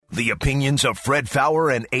The opinions of Fred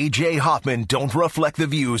Faour and A.J. Hoffman don't reflect the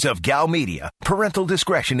views of Gal Media. Parental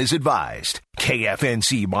discretion is advised.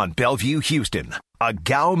 KFNC Mont Bellevue, Houston, a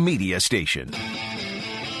Gal Media station.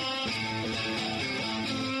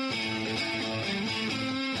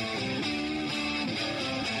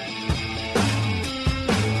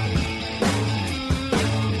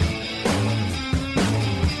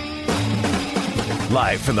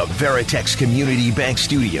 Live from the Veritex Community Bank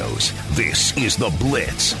Studios, this is The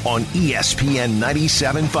Blitz on ESPN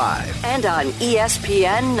 97.5. And on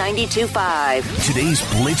ESPN 92.5. Today's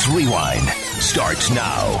Blitz Rewind starts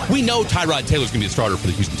now. We know Tyrod Taylor's going to be the starter for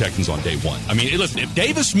the Houston Texans on day one. I mean, listen, if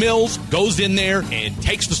Davis Mills goes in there and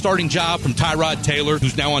takes the starting job from Tyrod Taylor,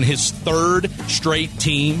 who's now on his third straight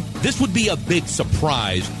team, this would be a big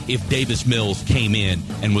surprise if Davis Mills came in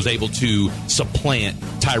and was able to supplant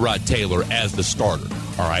Tyrod Taylor as the starter.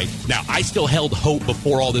 All right. Now, I still held hope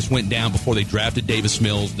before all this went down, before they drafted Davis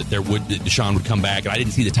Mills, that Deshaun would come back. And I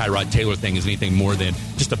didn't see the Tyrod Taylor thing as anything more than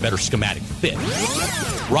just a better schematic fit.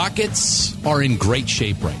 Rockets are in great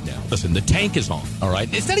shape right now. Listen, the tank is on. All right.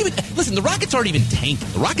 It's not even. Listen, the Rockets aren't even tanking.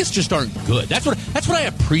 The Rockets just aren't good. That's what I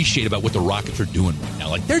appreciate about what the Rockets are doing right now.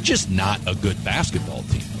 Like, they're just not a good basketball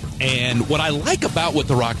team. And what I like about what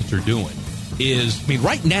the Rockets are doing is, I mean,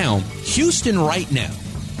 right now, Houston right now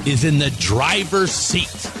is in the driver's seat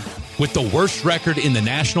with the worst record in the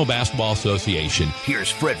National Basketball Association. Here's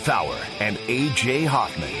Fred Faour and A.J.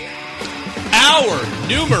 Hoffman. Our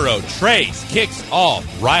numero tres kicks off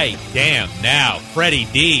right damn now. Freddie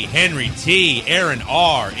D, Henry T, Aaron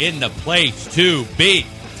R in the place to be.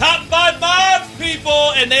 Top 5 mobs,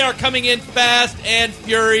 people, and they are coming in fast and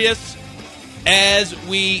furious as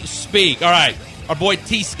we speak. All right, our boy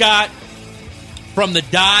T. Scott from the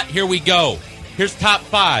dot. Here we go. Here's top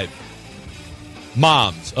 5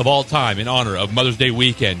 moms of all time in honor of Mother's Day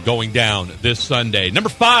weekend going down this Sunday. Number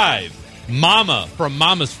 5, Mama from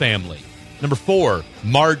Mama's Family. Number 4,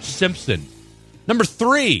 Marge Simpson. Number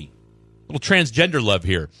 3, little transgender love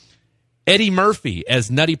here, Eddie Murphy as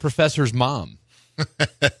Nutty Professor's mom.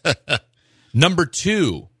 Number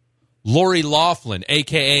 2, Lori Loughlin,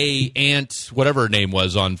 a.k.a. Aunt whatever her name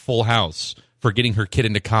was on Full House, for getting her kid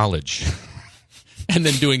into college and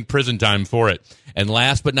then doing prison time for it. And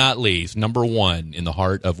last but not least, number 1 in the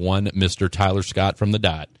heart of one Mr. Tyler Scott from the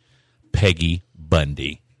dot, Peggy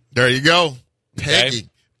Bundy. There you go. Okay. Peggy.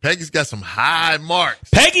 Peggy's got some high marks.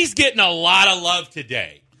 Peggy's getting a lot of love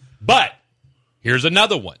today. But here's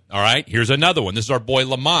another one, all right? Here's another one. This is our boy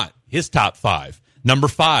Lamont. His top 5. Number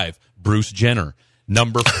 5, Bruce Jenner.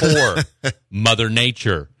 Number 4, Mother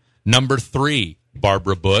Nature. Number 3,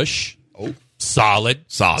 Barbara Bush. Oh. Solid.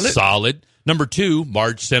 Number 2,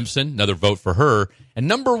 Marge Simpson. Another vote for her. And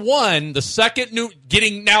number 1, the second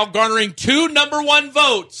now garnering 2 number 1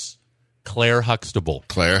 votes, Claire Huxtable.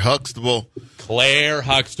 Claire Huxtable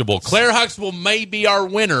may be our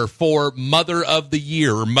winner for Mother of the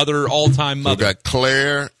Year, or Mother all-time mother. We got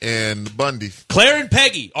Claire and Bundy. Claire and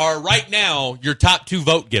Peggy are right now your top 2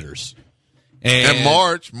 vote getters. And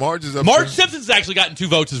Marge is up Marge there. Simpson's actually gotten 2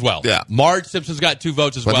 votes as well. Yeah. Marge Simpson's got 2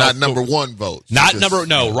 votes as well. But not number 1 votes.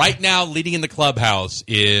 Right now, leading in the clubhouse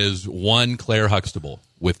is 1 Claire Huxtable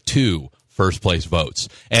with 2 first-place votes.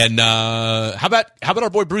 And how about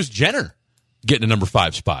our boy Bruce Jenner getting a number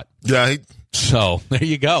 5 spot? Yeah, so there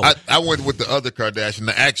you go. I went with the other Kardashian,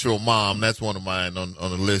 the actual mom. That's one of mine on the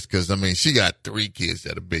list because, I mean, she got 3 kids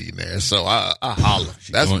that are billionaires. So I holler.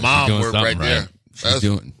 That's mom work right there.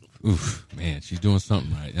 She's doing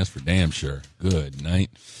something right. That's for damn sure. Good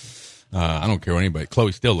night. I don't care what anybody.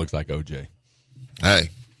 Chloe still looks like OJ. Hey,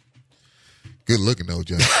 good looking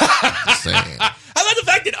OJ. Just saying. How about the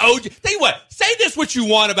fact that OJ? Tell you what. Say this what you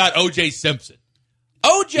want about OJ Simpson.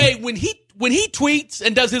 OJ, when he tweets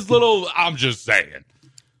and does his little, I'm just saying,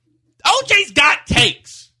 OJ's got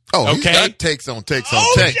takes. Oh, okay? He's got takes on takes on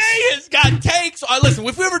OJ takes. has got takes. Listen,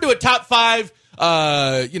 if we ever do a top 5,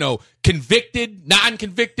 convicted,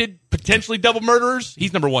 non-convicted, potentially double murderers,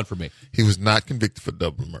 he's number 1 for me. He was not convicted for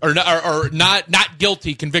double murder. Or not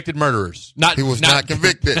guilty, convicted murderers. He was not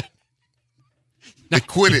convicted.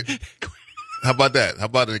 Acquitted. How about that? How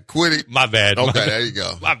about it? Acquitted? My bad. Okay, there you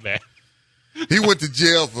go. My bad. He went to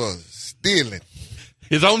jail for stealing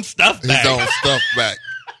his own stuff back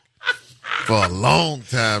for a long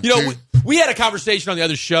time. We had a conversation on the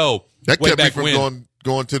other show. That way kept me back from when.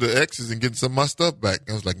 going to the X's and getting some of my stuff back.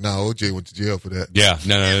 I was like, no, OJ went to jail for that. Yeah,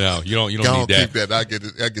 no. You don't need that. Keep that. I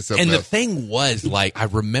get something and else. The thing was, like, I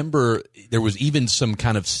remember there was even some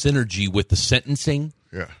kind of synergy with the sentencing.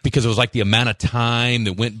 Yeah. Because it was like the amount of time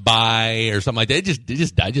that went by or something like that. Just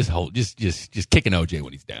kicking OJ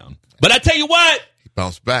when he's down. But I tell you what, he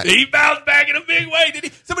Bounced back. He bounced back in a big way, did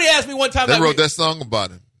he? Somebody asked me one time. They wrote that song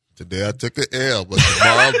about him. Today I took an L, but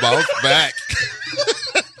tomorrow bounced back.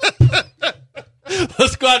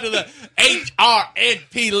 Let's go out to the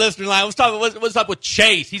HRNP listener line. Let's talk. What's up with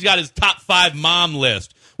Chase? He's got his top 5 mom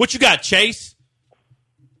list. What you got, Chase?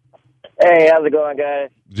 Hey, how's it going, guys?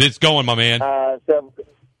 It's going, my man.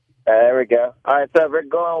 There we go. All right, so we're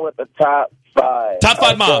going with the top 5. Top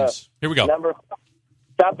 5 moms. Here we go.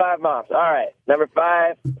 Top 5 moms. All right. Number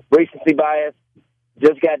 5, recency bias.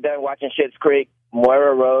 Just got done watching Schitt's Creek.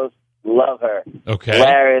 Moira Rose. Love her. Okay.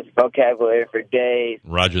 Hilarious vocabulary for days.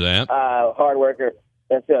 Roger that. Hard worker.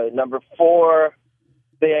 And so, number 4, I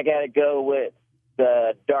think I got to go with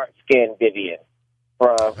the dark-skinned Vivian. The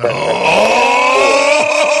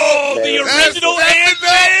original Aunt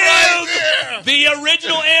Viv! The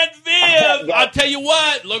original Aunt Viv! I'll tell you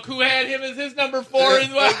what, look who had him as his number 4 as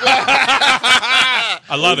well.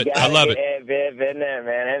 I love it. Aunt Viv in there,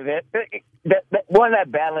 man.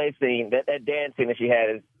 That ballet scene, that dance scene that she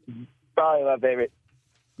had is probably my favorite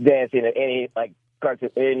dance scene of any cartoon,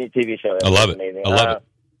 any TV show. I love it. Amazing. I love it.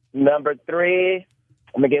 Number 3,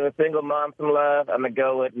 I'm going to give a single mom some love. I'm going to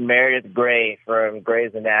go with Meredith Grey from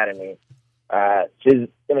Grey's Anatomy. She's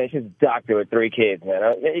a doctor with 3 kids, man.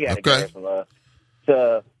 You got to give her some love.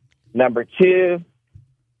 So, number 2,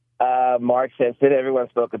 Marge Simpson. Everyone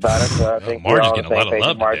spoke about her, so I think Marge is getting a lot of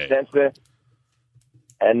love Marge today. Simpson.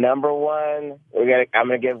 And number 1, I'm going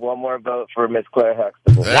to give one more vote for Miss Claire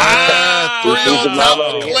Huxtable. Wow! Claire.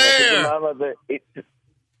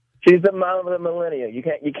 She's the mom of the millennial. You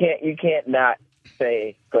can't not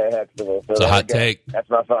say Claire Huxtable. So it's a hot take. That's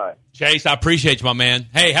my 5. Chase, I appreciate you, my man.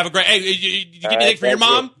 Hey, have a great. Hey, did you get anything for your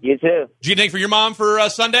mom? You too. Did you get anything for your mom for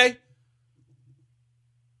Sunday?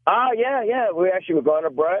 Oh yeah. We actually were going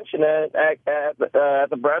to brunch, and then at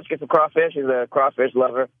the brunch get some crawfish. She's a crawfish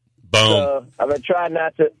lover. Boom. So I'm gonna try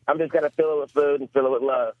not to. I'm just gonna fill it with food and fill it with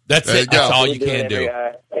love. That's it. That's all you can do.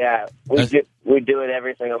 We do it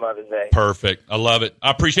every single Mother's Day. Perfect. I love it. I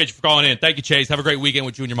appreciate you for calling in. Thank you, Chase. Have a great weekend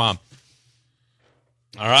with you and your mom.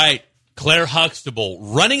 All right, Claire Huxtable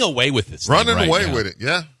running away with this. Running away with it,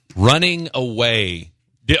 yeah. Running away.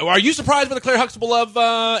 Are you surprised by the Claire Huxtable love,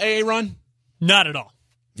 AA Run? Not at all.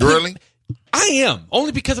 Really? I am.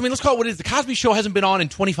 Only because, let's call it what it is. The Cosby Show hasn't been on in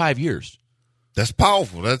 25 years. That's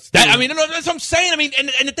powerful. That's what I'm saying.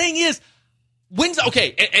 And the thing is,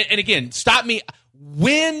 and again, stop me.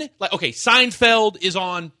 Seinfeld is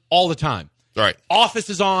on all the time. Right. Office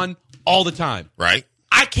is on all the time. Right.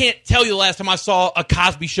 I can't tell you the last time I saw a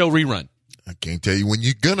Cosby Show rerun. I can't tell you when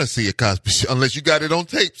you're going to see a Cosby Show unless you got it on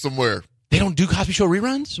tape somewhere. They don't do Cosby Show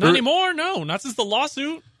reruns? Not anymore, no. Not since the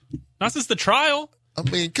lawsuit. Not since the trial. Come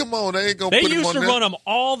on, they ain't going to put him on there. They used to run them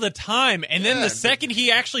all the time, and then the second he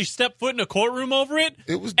actually stepped foot in a courtroom over it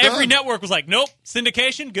was every done. Network was like, nope,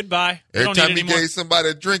 syndication, goodbye. Every time he gave somebody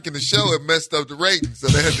a drink in the show, it messed up the ratings, so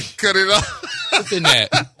they had to cut it off. What's in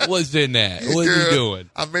that? What's he doing?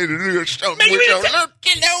 I made a new show.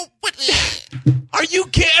 Are you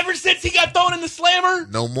kidding? Ever since he got thrown in the slammer?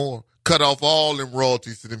 No more. Cut off all them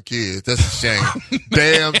royalties to them kids. That's a shame.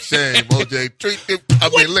 Damn shame, OJ. Treat them. I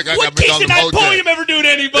got me calling them OJ. What him ever do to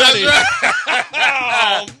anybody? Right.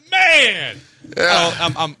 Oh man. Yeah.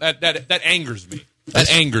 That angers me. That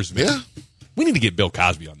angers me. Yeah. We need to get Bill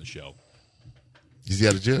Cosby on the show. Is he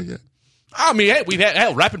out of jail yet? We've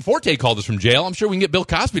had Rappin' Forte called us from jail. I'm sure we can get Bill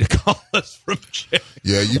Cosby to call us from jail.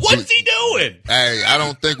 Yeah, what's he doing? Hey, I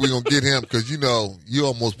don't think we're gonna get him because you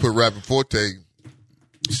almost put Rappin' Forte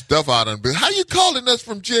stuff out on him. How you calling us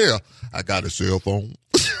from jail? I got a cell phone.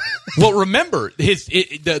 Well, remember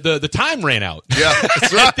the time ran out. Yeah,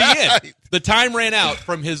 that's right. At the end, the time ran out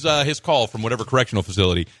from his call from whatever correctional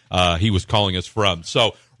facility he was calling us from.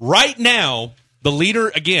 So right now, the leader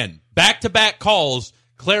again, back-to-back calls.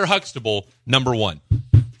 Claire Huxtable, number 1.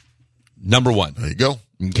 Number 1. There you go.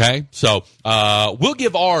 Okay, so we'll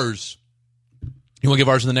give ours. You want to give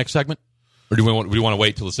ours in the next segment? Or do we want to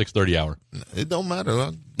wait till the 6:30 hour? It don't matter.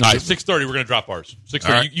 All right, 6:30. We're going to drop ours. 6:30.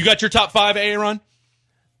 Right. You got your top 5, Aaron?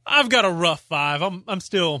 I've got a rough 5. I'm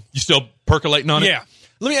still. You still percolating on it? Yeah.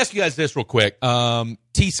 Let me ask you guys this real quick.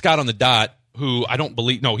 T. Scott on the dot, who I don't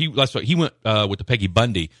believe. No, he went with the Peggy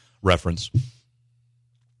Bundy reference.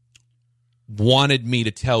 Wanted me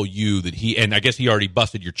to tell you that and I guess he already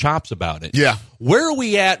busted your chops about it. Yeah. Where are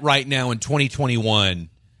we at right now in 2021?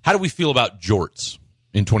 How do we feel about jorts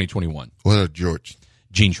in 2021? What are jorts?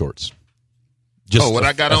 Jean shorts. What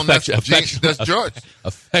I got on that's George.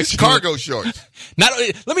 It's cargo shorts.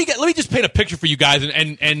 Let me just paint a picture for you guys,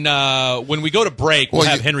 and when we go to break, we'll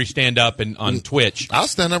have Henry stand up on Twitch. I'll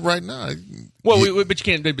stand up right now. Well, but you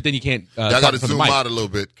can't. But then you can't. I got to zoom out a little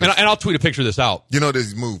bit, and I'll tweet a picture of this out. You know,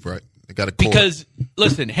 this move right. Because,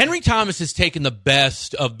 listen, Henry Thomas has taken the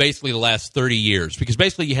best of basically the last 30 years. Because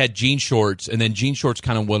basically you had jean shorts, and then jean shorts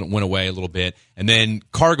kind of went away a little bit, and then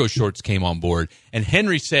cargo shorts came on board. And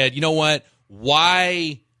Henry said, you know what?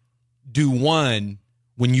 Why do one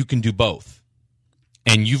when you can do both?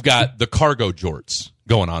 And you've got the cargo jorts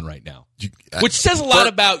going on right now. Which says a lot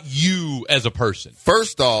about you as a person.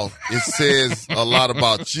 First off, it says a lot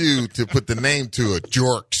about you to put the name to it.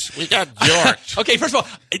 Jorts. We got jorts. Okay, first of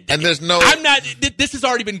all, and there's no. I'm not. This has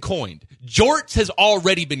already been coined. Jorts has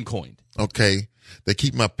already been coined. Okay, they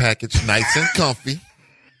keep my package nice and comfy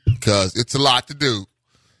because it's a lot to do.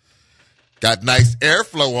 Got nice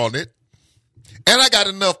airflow on it, and I got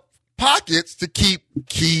enough pockets to keep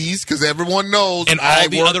keys because everyone knows and all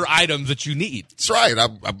the other items that you need. That's right.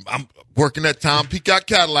 I'm working at Tom Peacock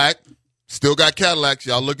Cadillac. Still got Cadillacs.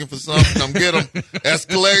 Y'all looking for something? Come get them.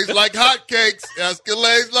 Escalades like hotcakes.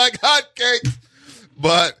 Escalades like hotcakes.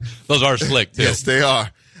 But those are slick too. Yes, they are.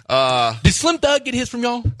 Did Slim Thug get his from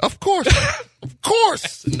y'all? Of course. Of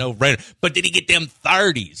course. No brainer. But did he get them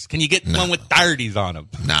 30s? Can you get one with 30s on them?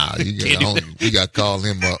 Nah, you got to call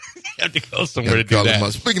him up. You have to go somewhere to do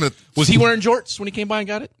that. Speaking of, was he wearing jorts when he came by and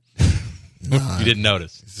got it? Nah, you didn't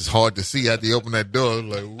notice. It's hard to see after you open that door.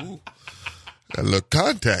 Like, ooh, got a little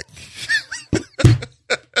contact.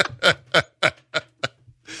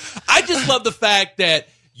 I just love the fact that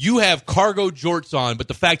you have cargo jorts on, but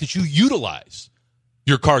the fact that you utilize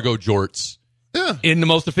your cargo jorts in the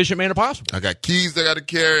most efficient manner possible. I got keys I got to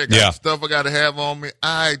carry. I got stuff I got to have on me.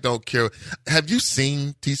 I don't care. Have you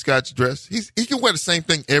seen T. Scott's dress? He can wear the same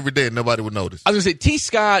thing every day and nobody would notice. I was going to say, T.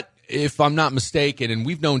 Scott, if I'm not mistaken, and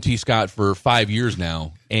we've known T. Scott for 5 years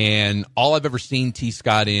now, and all I've ever seen T.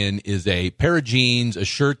 Scott in is a pair of jeans, a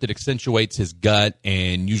shirt that accentuates his gut,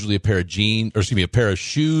 and usually a pair of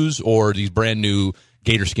shoes or these brand new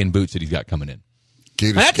gator skin boots that he's got coming in.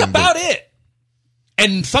 That's about it.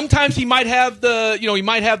 And sometimes he might have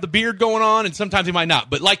the beard going on, and sometimes he might not.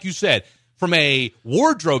 But like you said, from a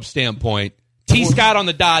wardrobe standpoint, T. Scott on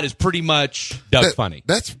the dot is pretty much Doug Funny.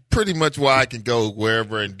 That's pretty much why I can go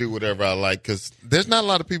wherever and do whatever I like, because there's not a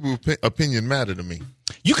lot of people whose opinion matter to me.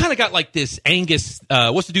 You kind of got like this Angus,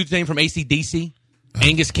 what's the dude's name from AC/DC?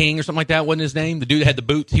 Angus King or something like that, wasn't his name? The dude that had the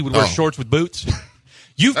boots. He would wear shorts with boots.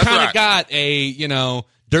 You've kind of got a,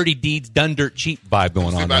 Dirty Deeds, Done Dirt Cheap vibe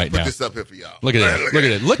going on right now. Put this up here for y'all. Look at that. Look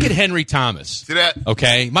at it. Look at Henry Thomas. See that?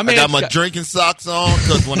 Okay. My man I got my drinking socks on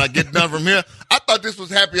because when I get done from here, I thought this was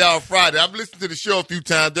Happy Hour Friday. I've listened to the show a few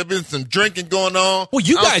times. There's been some drinking going on. Well,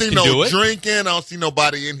 you guys can do it. Drinking. I don't see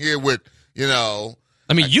nobody in here with, I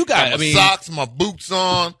mean, you guys. My socks, my boots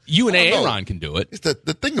on. You and Aaron can do it. It's the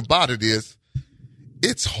thing about it is,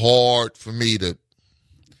 it's hard for me to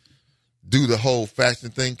do the whole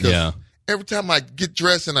fashion thing. Yeah. Every time I get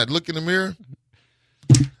dressed and I look in the mirror,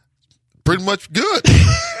 pretty much good.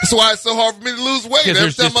 That's why it's so hard for me to lose weight.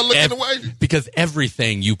 Every time I look in the way. Because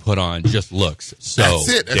everything you put on just looks so That's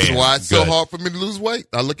it. That's why it's so hard for me to lose weight.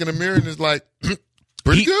 I look in the mirror and it's like,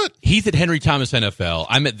 pretty good. He's at Henry Thomas NFL.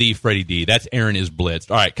 I'm at the Freddie D. That's Aaron is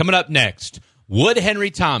Blitzed. All right, coming up next. Would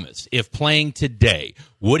Henry Thomas, if playing today,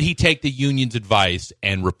 would he take the union's advice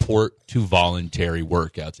and report to voluntary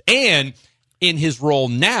workouts? And in his role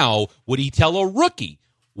now, would he tell a rookie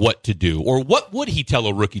what to do? Or what would he tell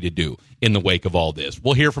a rookie to do in the wake of all this?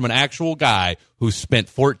 We'll hear from an actual guy who spent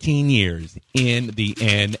 14 years in the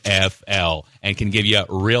NFL and can give you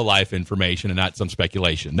real-life information and not some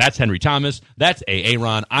speculation. That's Henry Thomas. That's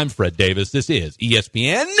Aaron. I'm Fred Davis. This is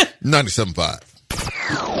ESPN 97.5.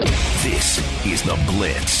 This is The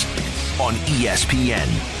Blitz on ESPN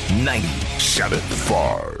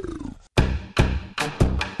 97.5.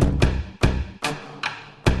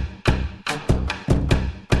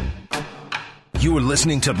 You are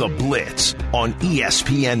listening to The Blitz on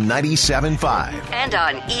ESPN 97.5. And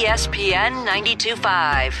on ESPN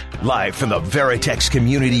 92.5. Live from the Veritex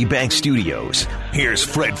Community Bank Studios, here's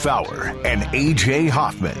Fred Faour and AJ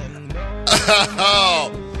Hoffman.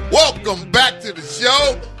 Welcome back to the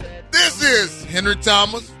show. This is Henry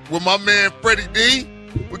Thomas with my man Freddie D.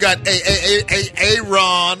 We got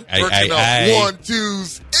Aaron working on 1,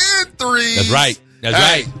 2s, and 3s. That's right. That's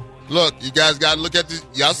right. Look, you guys got to look at this.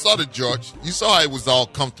 Y'all saw the George. You saw how it was all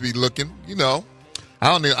comfortably looking.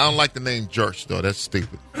 I don't like the name George though. That's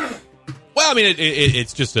stupid. Well, I mean,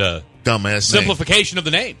 it's just a dumbass simplification of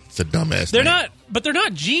the name. It's a dumbass. They're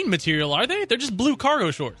not jean material, are they? They're just blue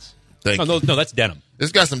cargo shorts. No, that's denim.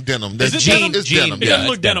 It's got some denim. Is it jean? denim? It's denim. It Yeah, doesn't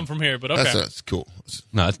look denim from here, but okay. That's cool.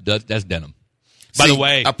 No, that's denim. See, By the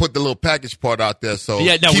way, I put the little package part out there so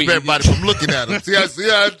Yeah, no, keep everybody from looking at them. See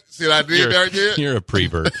what I did there again? You're a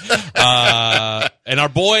prevert. And our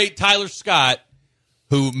boy Tyler Scott,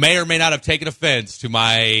 who may or may not have taken offense to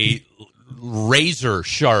my razor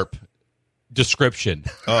sharp description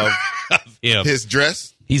of him. His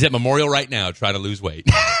dress. He's at Memorial right now trying to lose weight.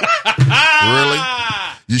 Really?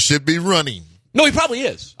 You should be running. No, he probably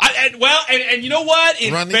is. And you know what?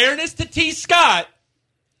 In fairness to T. Scott,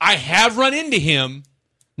 I have run into him,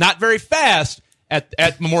 not very fast,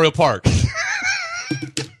 at Memorial Park.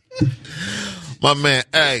 My man,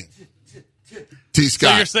 hey, T.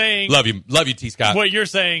 Scott. So you're saying, love you, T. Scott. What you're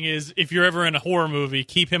saying is, if you're ever in a horror movie,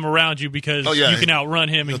 keep him around you because you can outrun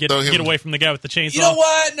him and get away from the guy with the chainsaw. You know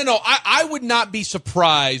what? No. I would not be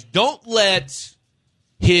surprised. Don't let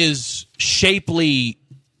his shapely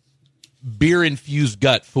beer-infused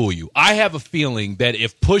gut fool you. I have a feeling that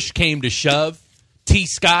if push came to shove, T.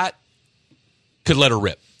 Scott could let her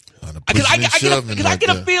rip. Because I get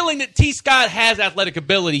a feeling that T. Scott has athletic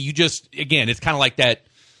ability. You just, again, it's kind of like that.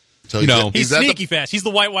 So he's sneaky fast. He's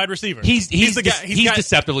the white wide receiver. He's the guy. He's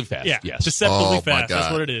deceptively fast. Yeah, yes. deceptively fast.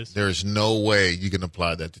 That's what it is. There's no way you can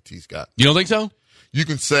apply that to T. Scott. You don't think so? You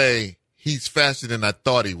can say he's faster than I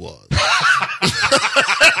thought he was.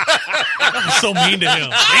 That was so mean to him.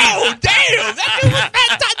 Oh, damn! That dude was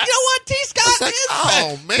fast. You know what? T. Scott is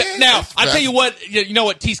fast. Man. Now, I'll tell you what. You know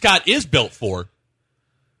what T. Scott is built for?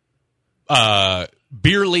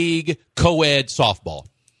 Beer league, co-ed softball.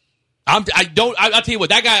 I'll tell you what,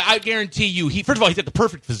 that guy, I guarantee you, first of all, he's got the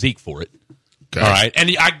perfect physique for it. Okay. All right. And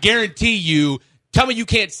I guarantee you, tell me you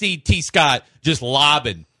can't see T. Scott just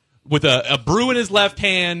lobbing with a brew in his left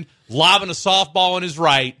hand, lobbing a softball in his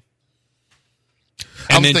right,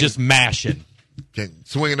 and then just mashing.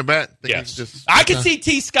 Swinging the bat? Yes. I could see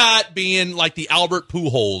T. Scott being like the Albert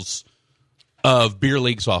Pujols of beer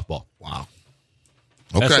league softball. Wow.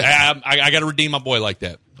 Okay. I got to redeem my boy like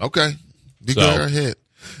that. Okay. Go ahead.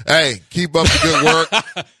 Hey, keep up the good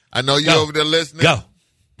work. I know you're over there listening. Go.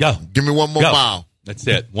 Give me one more mile. That's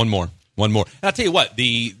it. One more. And I'll tell you what,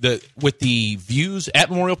 with the views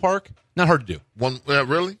at Memorial Park, not hard to do.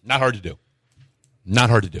 Really? Not hard to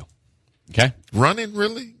do. Okay? Running,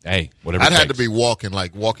 really? Hey, whatever I'd have to be walking my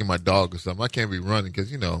dog or something. I can't be running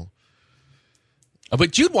because,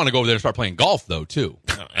 But you'd want to go over there and start playing golf, though, too.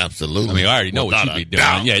 Absolutely. I mean, I already know what you'd be doing.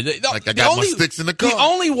 Doubt. Yeah, I got my sticks in the car. The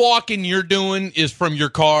only walking you're doing is from your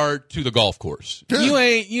car to the golf course.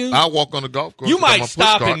 Yeah. I'll walk on the golf course. You might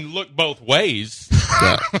stop and look both ways.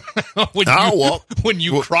 Yeah. I'll walk. When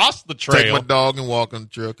you cross the trail. Take my dog and walk on the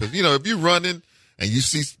trail. Because, if you're running and you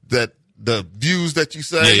see the views that you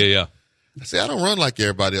say. Yeah. I say, I don't run like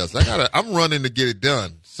everybody else. I'm running to get it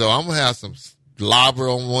done. So I'm going to have some slobber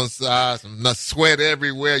on one side, some sweat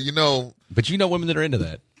everywhere, But women that are into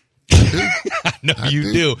that. I do. I know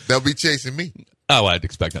you do. They'll be chasing me. Oh, I'd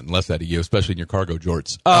expect nothing less out of you, especially in your cargo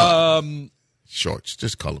jorts. Shorts.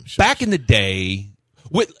 Just call them shorts. Back in the day,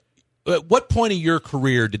 at what point of your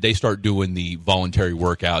career did they start doing the voluntary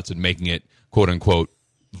workouts and making it, quote unquote,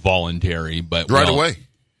 voluntary? But right away.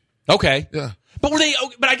 Okay. Yeah. But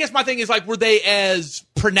I guess my thing is, were they as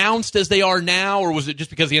pronounced as they are now, or was it just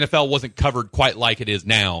because the NFL wasn't covered quite like it is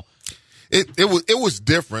now? It was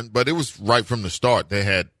different, but it was right from the start. They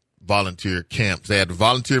had volunteer camps. They had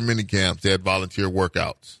volunteer mini camps. They had volunteer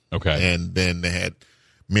workouts. Okay. And then they had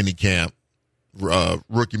mini camp,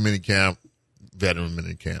 rookie mini camp, veteran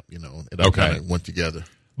mini camp, It all kind of went together.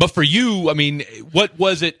 But for you, I memean, what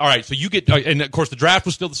was it? All right, so you get, and of course the draft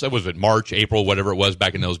was still the same. Was it March, April, whatever it was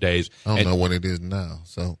back in those days? I don't know when it is now.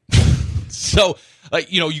 So,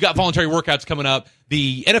 you got voluntary workouts coming up.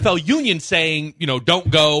 The NFL union saying, don't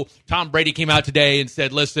go. Tom Brady came out today and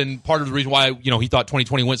said, listen, part of the reason why, he thought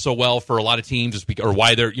 2020 went so well for a lot of teams is because, or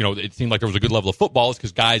why it seemed like there was a good level of football is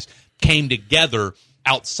because guys came together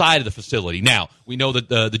outside of the facility. Now, we know that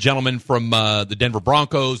the gentleman from the Denver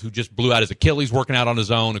Broncos who just blew out his Achilles working out on his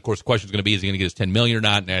own. Of course, the question is going to be, is he going to get his $10 million or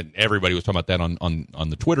not? And everybody was talking about that on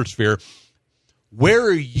the Twitter sphere. Where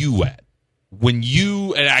are you at when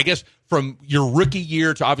you, and I guess from your rookie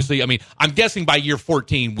year to obviously, I mean, I'm guessing by year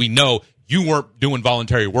 14, we know you weren't doing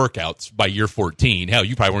voluntary workouts by year 14. Hell,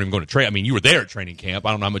 you probably weren't even going to train. I mean, you were there at training camp. I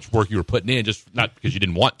don't know how much work you were putting in, just not because you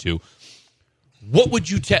didn't want to. What would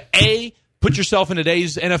you put yourself in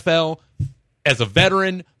today's NFL as a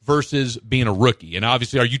veteran versus being a rookie? And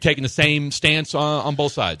obviously, are you taking the same stance on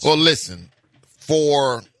both sides? Well, listen,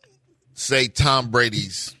 for, say, Tom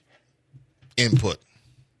Brady's input.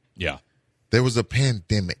 Yeah. There was a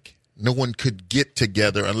pandemic. No one could get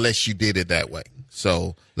together unless you did it that way.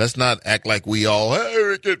 So let's not act like we all.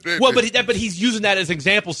 Well, but he's using that as an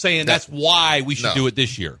example, saying that's why we should do it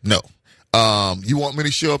this year. No. You want me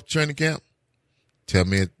to show up to training camp? Tell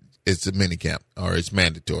me it's a mini camp or it's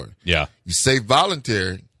mandatory. Yeah. You say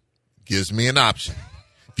voluntary, gives me an option.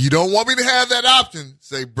 If you don't want me to have that option,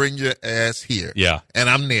 say bring your ass here. Yeah. And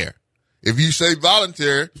I'm there. If you say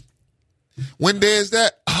voluntary, when day is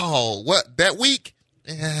that? Oh, what, that week?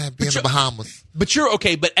 Yeah, be in the Bahamas. But you're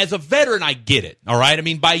okay. But as a veteran, I get it. All right. I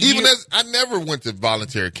mean, I never went to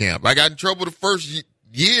voluntary camp. I got in trouble the first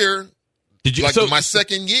year. Did you? Like my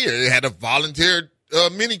second year, they had a volunteer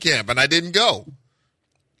mini camp, and I didn't go.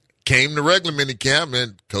 Came to regular mini camp,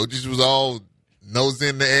 and coaches was all nose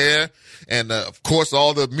in the air, and of course,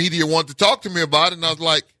 all the media wanted to talk to me about it. And I was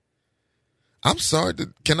like, "I'm sorry, do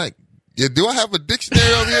I have a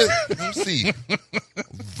dictionary over here? Let me see.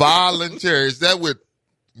 Voluntary, is that with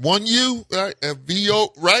one U, right? A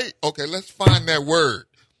V-O, right? Okay, let's find that word.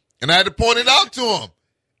 And I had to point it out to him.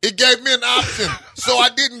 It gave me an option, so I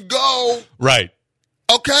didn't go. Right.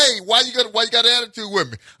 Okay, why you got an attitude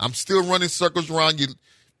with me? I'm still running circles around you,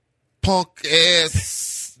 punk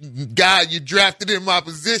ass guy you drafted in my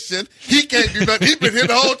position. He can't do nothing. He's been here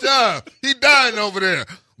the whole time. He dying over there.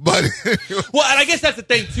 But well, and I guess that's the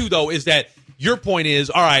thing too, though, is that your point is,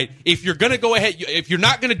 all right, if you're going to go ahead, if you're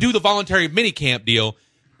not going to do the voluntary minicamp deal,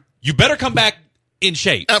 you better come back in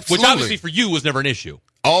shape. Absolutely. Which obviously for you was never an issue.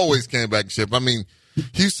 Always came back in shape. I mean,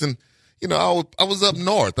 Houston, I was up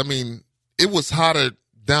north. I mean, it was hotter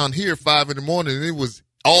down here 5 a.m. and it was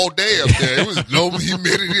all day up there. It was no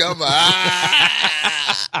humidity. I'm like,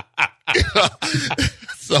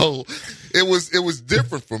 So it was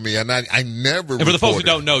different for me, and I never. And for the folks who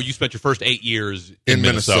don't know, you spent your first 8 years in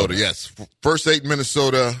Minnesota. Yes, first 8 in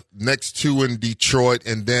Minnesota, next 2 in Detroit,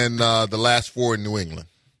 and then the last 4 in New England.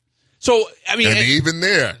 So I mean, and even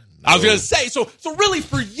there, I was going to say, so really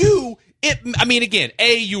for you. Again,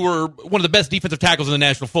 you were one of the best defensive tackles in the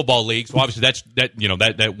National Football League, so obviously that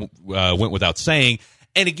went without saying.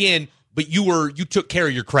 And again, but you took care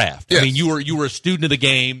of your craft. Yes. I mean, you were a student of the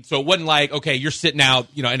game, so it wasn't like, okay, you're sitting out,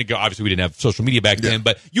 and obviously we didn't have social media back then,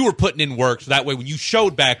 but you were putting in work, so that way when you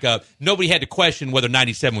showed back up, nobody had to question whether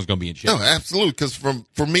 97 was going to be in shape. No, absolutely, because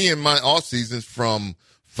for me in my off seasons, from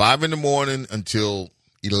 5 a.m. until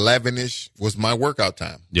 11ish was my workout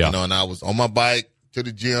time. Yeah, and I was on my bike to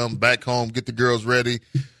the gym, back home, get the girls ready,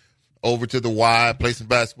 over to the Y, play some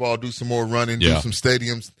basketball, do some more running, do some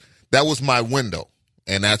stadiums. That was my window,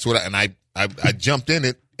 and that's what I jumped in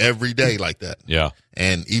it every day like that. Yeah,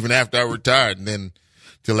 and even after I retired, and then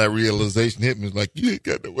till that realization hit me, it was like, you ain't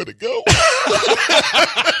got nowhere to go.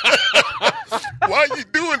 Why are you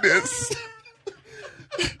doing this?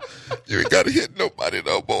 You ain't got to hit nobody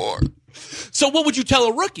no more. So what would you tell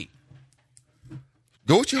a rookie?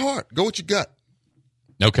 Go with your heart. Go with your gut.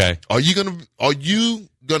 Okay. Are you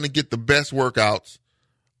gonna get the best workouts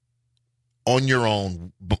on your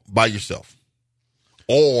own by yourself,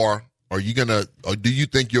 or do you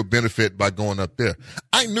think you'll benefit by going up there?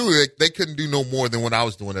 I knew that they couldn't do no more than what I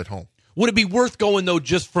was doing at home. Would it be worth going though,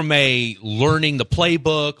 just from learning the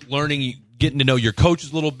playbook, getting to know your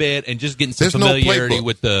coaches a little bit, and just getting some familiarity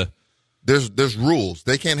with the? There's rules.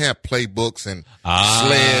 They can't have playbooks and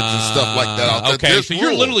sleds and stuff like that out there. Okay, there's so rules.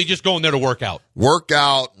 You're literally just going there to work out. Work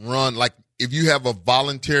out, run. Like if you have a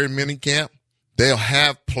voluntary mini camp, they'll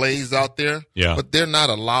have plays out there. Yeah. But they're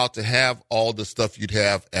not allowed to have all the stuff you'd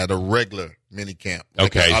have at a regular mini camp.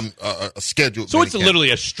 Like okay. A scheduled So it's camp.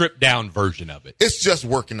 Literally a stripped down version of it. It's just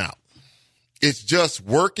working out. It's just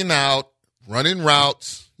working out, running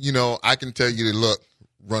routes. I can tell you to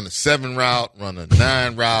run a 7 route, run a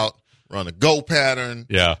 9 route. Run a go pattern,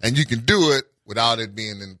 and you can do it without it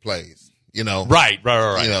being in plays. Right.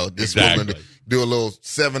 Just exactly. Do a little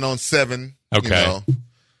 7-on-7. Okay,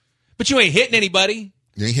 but you ain't hitting anybody.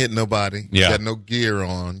 You ain't hitting nobody. Yeah. You got no gear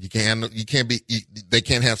on. You can't be. They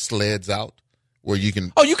can't have sleds out where you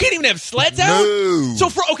can. Oh, you can't even have sleds out. No. So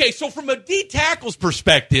from a D tackle's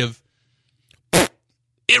perspective,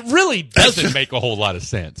 it really doesn't make a whole lot of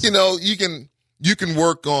sense. You can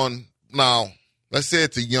work on now. Let's say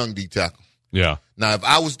it's a young D tackle. Yeah. Now, if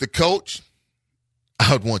I was the coach,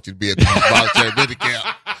 I would want you to be at the voluntary mini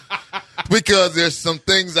camp because there's some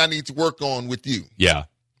things I need to work on with you. Yeah.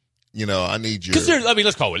 I need you. Because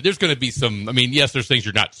let's call it. There's going to be some. Yes, there's things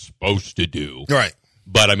you're not supposed to do. Right.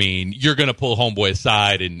 But you're going to pull homeboy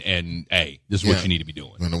aside and hey, this is what you need to be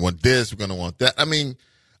doing. We're going to want this. We're going to want that.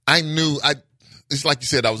 I knew. It's like you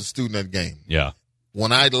said. I was a student of the game. Yeah.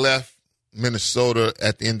 When I left Minnesota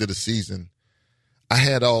at the end of the season, I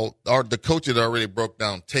had the coaches already broke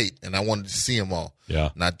down tape, and I wanted to see them all.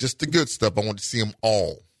 Yeah. Not just the good stuff. I wanted to see them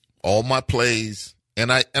all all my plays,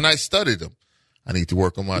 and I studied them. I need to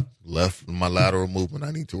work on my my lateral movement. I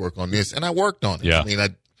need to work on this, and I worked on it. Yeah. I mean, I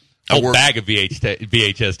whole bag of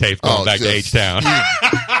VHS tapes going back to H-Town.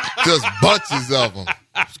 Just bunches of them.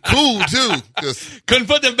 It's cool, too. Couldn't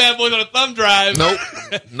put them bad boys on a thumb drive. Nope.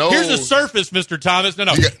 No. Here's a surface, Mr. Thomas.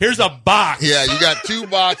 No. Here's a box. Yeah, you got 2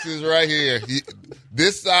 boxes right here.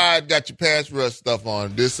 This side got your pass rush stuff on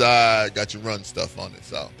it. This side got your run stuff on it.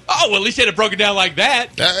 So. Oh, well, at least you had it broken down like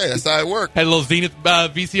that. Hey, that's how it worked. Had a little Zenith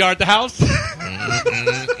VCR at the house.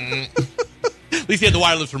 At least he had the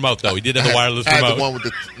wireless remote, though. He did have the wireless remote. I had the one with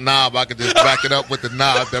the knob. I could just back it up with the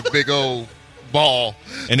knob, that big old ball.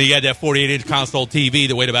 And he had that 48-inch console TV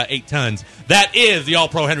that weighed about 8 tons. That is the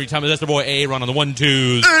All-Pro Henry Thomas. That's the boy Aaron on the 1,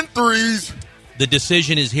 2s. And 3s. The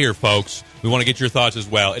decision is here, folks. We want to get your thoughts as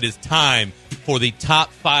well. It is time for the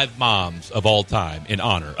top 5 moms of all time in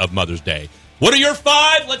honor of Mother's Day. What are your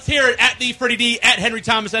 5? Let's hear it at the Freddie D, at Henry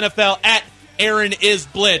Thomas NFL, at Aaron is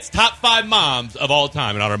Blitz. Top 5 moms of all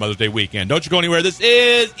time in honor of Mother's Day weekend. Don't you go anywhere. This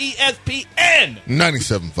is ESPN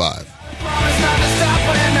 97.5.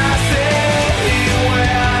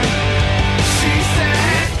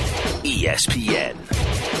 ESPN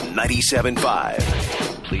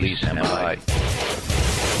 97.5. Please stand by.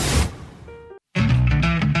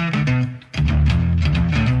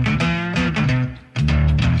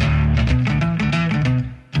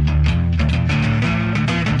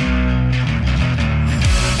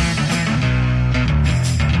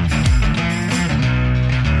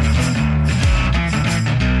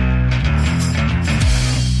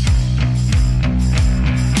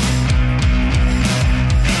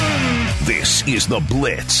 This is The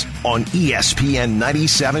Blitz on ESPN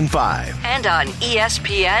 97.5. And on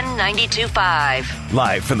ESPN 92.5.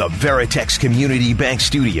 Live from the Veritex Community Bank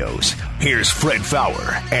Studios, here's Fred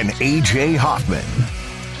Faour and A.J. Hoffman.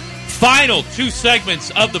 Final 2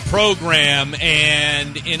 segments of the program,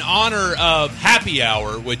 and in honor of Happy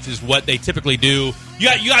Hour, which is what they typically do.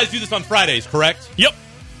 You guys do this on Fridays, correct? Yep.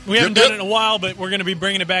 We haven't done it in a while, but we're going to be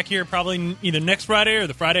bringing it back here probably either next Friday or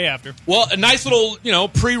the Friday after. Well, a nice little,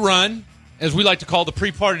 pre-run, as we like to call the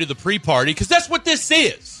pre-party to the pre-party, because that's what this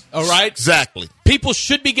is, all right? Exactly. People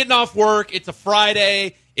should be getting off work. It's a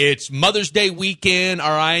Friday. It's Mother's Day weekend, all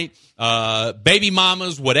right? Baby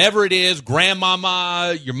mamas, whatever it is,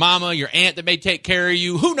 grandmama, your mama, your aunt that may take care of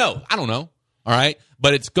you. Who knows? I don't know, all right?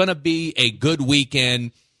 But it's going to be a good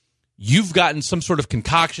weekend. You've gotten some sort of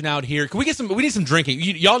concoction out here. Can we get some? We need some drinking.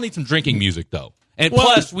 Y'all need some drinking music, though. And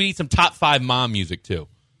plus, we need some top 5 mom music, too.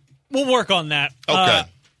 We'll work on that. Okay.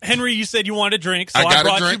 Henry, you said you wanted a drink, so I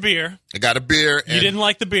brought you beer. I got a beer. You didn't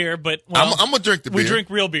like the beer, but I'm going to drink the beer. We drink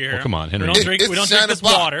real beer. Well, come on, Henry. We don't drink this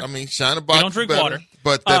water. I mean, Shiner Bock. We don't drink water.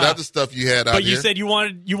 But that other stuff you had out here. But you said you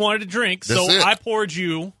wanted a drink, so I poured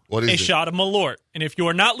you a shot of Malort. And if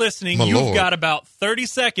you're not listening, you've got about 30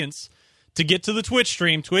 seconds to get to the Twitch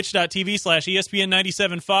stream,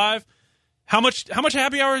 twitch.tv/ESPN975. How much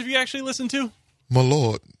Happy Hour have you actually listened to?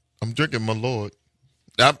 Malort. I'm drinking Malort.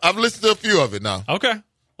 I've listened to a few of it now. Okay.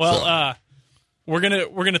 Well, we're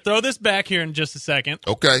gonna throw this back here in just a second.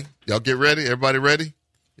 Okay. Y'all get ready? Everybody ready?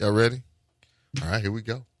 Y'all ready? All right, here we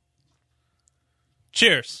go.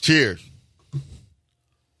 Cheers. Cheers.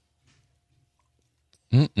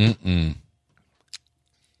 What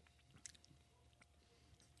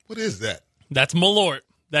is that? That's Malort.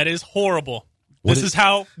 That is horrible. This is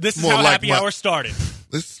how Happy Hour started.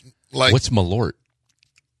 This what's Malort?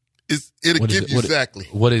 It'll give you exactly.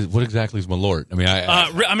 What exactly is Malort? I mean,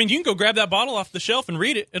 I mean, you can go grab that bottle off the shelf and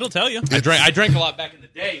read it. It'll tell you. I drank a lot back in the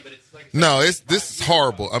day, but it's like this is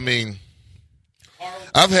horrible. I mean,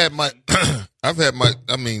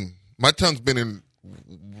 my tongue's been in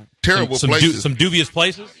terrible places, some dubious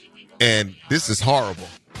places, and this is horrible.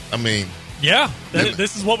 I mean,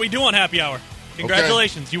 this is what we do on Happy Hour.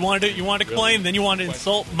 Congratulations! Okay. You wanted to complain, then you wanted to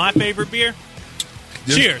insult my favorite beer.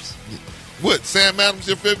 Cheers. What, Sam Adams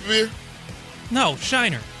your favorite beer? No,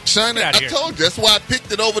 Shiner. Shiner, I told you. That's why I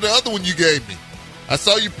picked it over the other one you gave me. I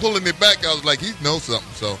saw you pulling it back. I was like, he knows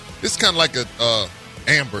something. So it's kind of like a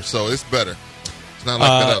amber, so it's better. It's not like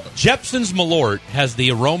that other. Jepson's Malort has the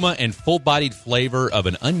aroma and full-bodied flavor of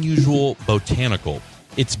an unusual botanical.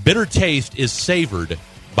 Its bitter taste is savored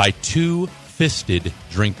by 2 fisted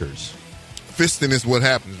drinkers. Fisting is what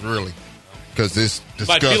happens, really. Because it's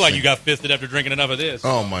disgusting. I feel like you got fisted after drinking enough of this.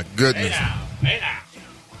 Oh, my goodness. Hey now.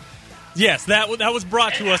 Yes, that was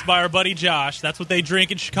brought to us by our buddy Josh. That's what they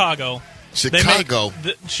drink in Chicago.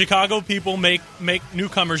 Chicago people make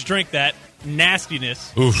newcomers drink that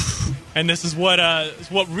nastiness. Oof. And this is what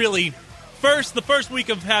really the first week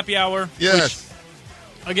of Happy Hour. Yes. Which,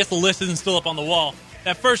 I guess the list isn't still up on the wall.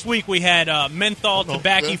 that first week we had menthol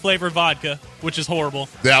tobacco flavored vodka, which is horrible.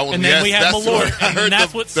 That one, and then we had Malort, and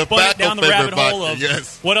that's what spun it down the rabbit hole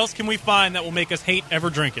of what else can we find that will make us hate ever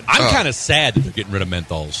drinking. I'm kind of sad that they're getting rid of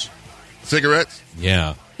menthols. Cigarettes?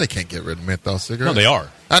 Yeah. They can't get rid of menthol cigarettes. No, they are.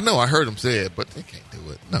 I know. I heard them say it, but they can't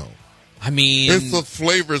do it. No. I mean, it's a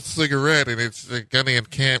flavored cigarette, and it's going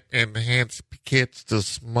to enhance kids to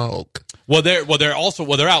smoke. Well, they're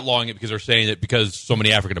outlawing it because they're saying that because so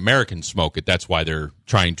many African Americans smoke it, that's why they're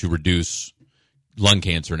trying to reduce lung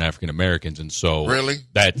cancer in African Americans, and so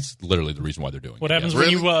that's literally the reason why they're doing it. What happens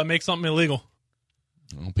when you make something illegal?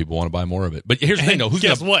 Well, people want to buy more of it, but here's the thing: though, who's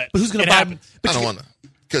going to buy? I don't want to,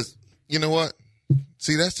 because you know what?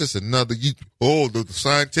 See, that's just another the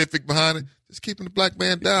scientific behind it. Just keeping the black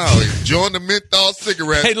man down, enjoying the menthol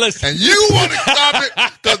cigarette. Hey, listen. And you want to stop it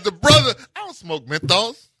because the brother, I don't smoke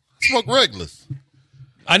menthols. I smoke regulars.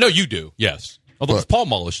 I know you do, yes. Although it's Pall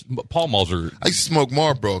Malls are... I used to smoke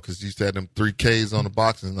Marlboro because you used to have them 3 Ks on the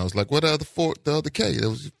box, and I was like, what are the other K? There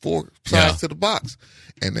was 4 sides to the box.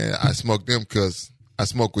 And then I smoked them because I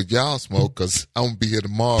smoke with y'all smoke because I'm going to be here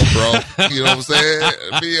tomorrow, bro. You know what I'm saying?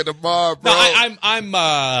 Be here tomorrow, bro. No, I'm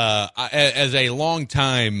as a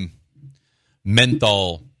long-time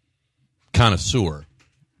menthol connoisseur,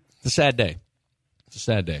 it's a sad day.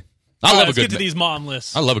 Let's get to these mom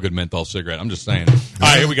lists. I love a good menthol cigarette. I'm just saying. All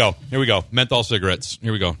right, here we go. Menthol cigarettes.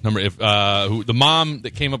 Here we go. The mom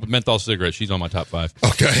that came up with menthol cigarettes, she's on my top 5.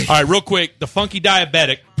 Okay. All right, real quick. The Funky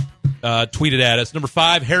Diabetic tweeted at us. Number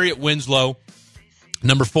 5, Harriet Winslow.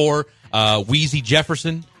 Number 4, Wheezy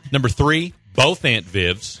Jefferson. Number 3, both Aunt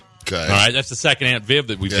Vivs. Okay. All right, that's the second Aunt Viv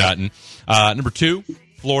that we've gotten. Number 2,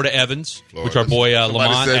 Florida Evans, which our boy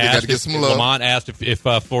Lamont asked if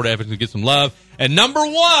Florida Evans could get some love. And number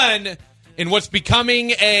 1, in what's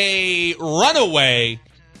becoming a runaway,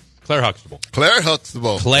 Claire Huxtable. Claire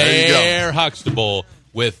Huxtable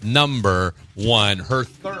with number 1, her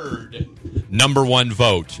third number 1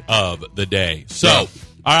 vote of the day. So, all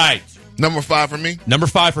right. Number 5 for me? Number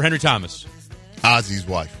 5 for Henry Thomas. Ozzy's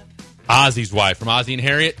wife. From Ozzy and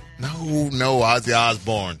Harriet? No, Ozzy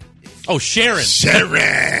Osbourne. Oh, Sharon.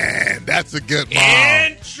 That's a good mom.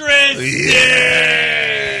 Interesting.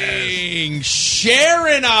 Yeah.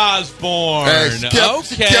 Sharon Osbourne. Hey, she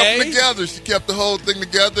kept them together. She kept the whole thing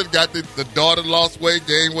together. Got the daughter lost weight,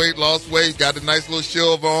 gained weight, lost weight. Got a nice little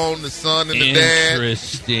show of her own, the son and the dad.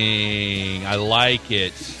 Interesting. I like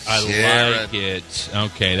it.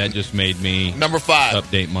 Okay, that just made me number 5.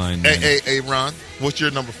 Update mine. Hey, Ron, what's your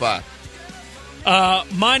number 5?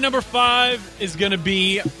 My number 5 is going to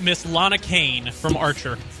be Miss Lana Kane from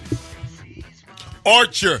Archer.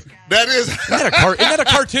 That is. Isn't that a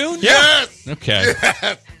cartoon? Yes. Okay.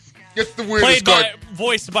 Yes. It's the weirdest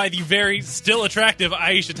voiced by the very still attractive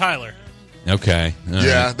Aisha Tyler. Okay.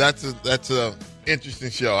 Yeah, that's a interesting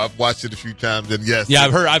show. I've watched it a few times, and yes. Yeah,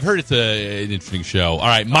 I've heard it's an interesting show. All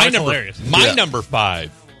right, my number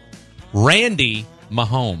 5, Randy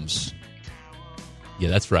Mahomes. Yeah,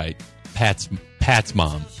 that's right. Pat's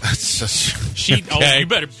mom. You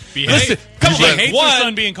better behave. Listen, she hates her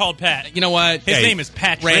son being called Pat. You know what? His name is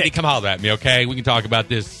Patrick. Randy, come holler at me, okay? We can talk about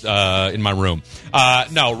this in my room.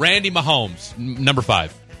 No, Randy Mahomes, number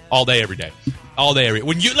 5, all day, every day,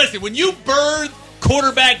 When you birth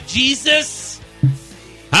quarterback Jesus,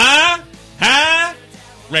 Randy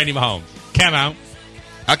Mahomes, come out.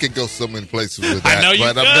 I could go so many places with that, I know you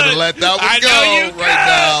but could. I'm going to let that one go right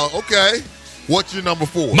now. Okay. What's your number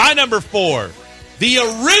 4? My number 4, the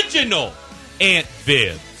original Aunt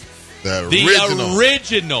Viv. The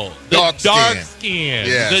original. Dark skin.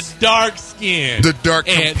 Yes. The dark skin. The dark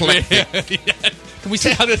complexion. Can we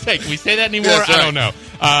say that anymore? Yes, right. I don't know.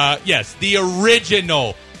 Yes, the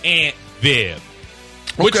original Aunt Viv.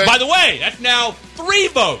 Which, by the way, that's now 3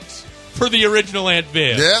 votes for the original Aunt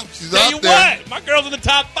Viv. Yeah, she's Tell out you there. What? My girl's in the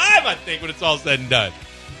top 5, I think, when it's all said and done.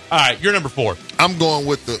 All right, you're number 4. I'm going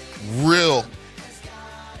with the real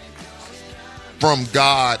from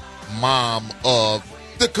God mom of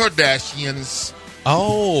the Kardashians.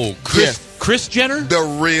 Oh, Kris Jenner? The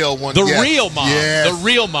real one. The real mom. Yes. The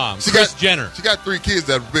real mom. Kris Jenner. She got 3 kids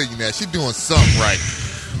that are billionaires. She's doing something right.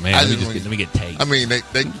 Man, let me get taped. I mean, they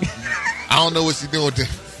I don't know what she's doing.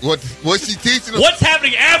 What's she teaching them? What's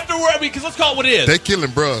happening afterward? I mean, because let's call it what it is. They killing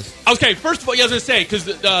bros. Okay, first of all, I was going to say, because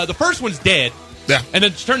the first one's dead. Yeah. And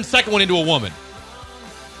then turned the second one into a woman.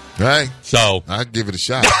 Right. So. I'll give it a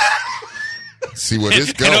shot. See where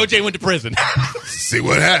this goes. And OJ went to prison. See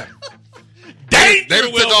what happened. Danger, they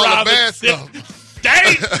took all the bad stuff.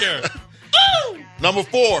 Danger. Number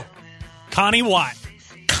 4. Connie Watt.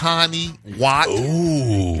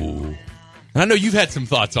 Ooh. I know you've had some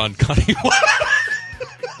thoughts on Connie Watt.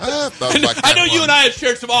 I know you and I have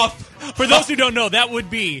shared some off. For those who don't know, that would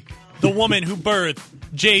be the woman who birthed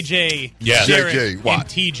JJ, Jarrett, and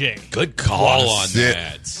TJ. Good call on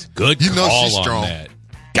that. Good call she's on strong. that.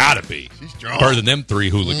 Gotta be. She's strong. Birthing them 3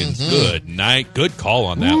 hooligans. Good night. Good call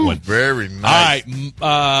on that one. Very nice.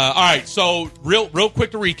 All right. So real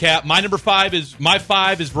quick to recap. My 5 is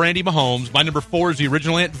Randy Mahomes. My number 4 is the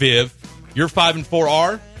original Aunt Viv. Your 5 and 4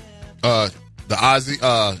 are the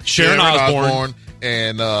Ozzy, Sharon Osbourne,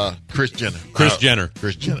 and Kris Jenner. Kris Jenner.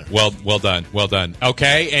 Well done.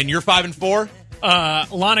 Okay, and your 5 and 4?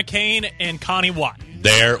 Lana Kane and Connie Watt.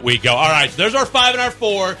 There we go. All right, so there's our 5 and our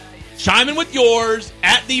 4. Chime in with yours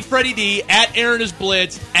at the Freddie D, at Aaron is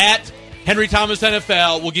Blitz, at Henry Thomas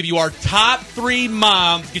NFL. We'll give you our top 3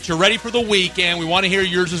 moms. Get you ready for the weekend. We want to hear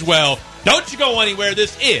yours as well. Don't you go anywhere.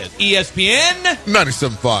 This is ESPN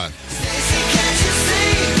 97.5.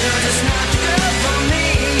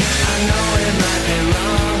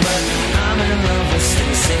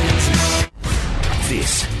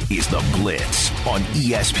 This is The Blitz on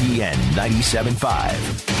ESPN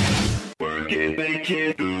 97.5. Work it, make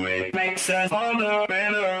it, do it, makes us harder,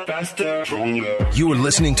 better, faster, stronger. You are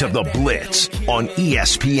listening to The Blitz on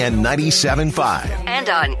ESPN 97.5. And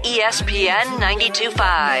on ESPN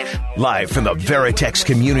 92.5. Live from the Veritex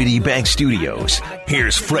Community Bank Studios,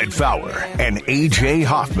 here's Fred Faour and AJ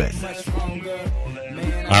Hoffman.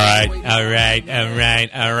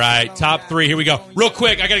 All right. Top 3, here we go. Real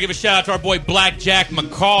quick, I got to give a shout out to our boy Blackjack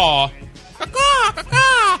McCaw.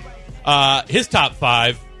 His top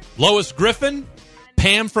 5. Lois Griffin,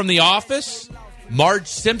 Pam from The Office, Marge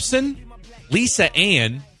Simpson, Lisa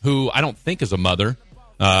Ann, who I don't think is a mother.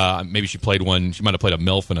 Maybe she played one. She might have played a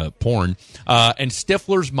MILF in a porn. And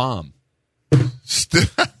Stifler's mom. So,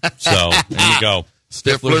 there you go.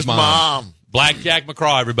 Stifler's mom. Blackjack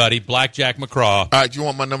McCraw, everybody. Blackjack McCraw. All right, you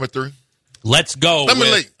want my number 3? Let's go. I'm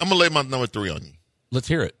going to lay my number 3 on you. Let's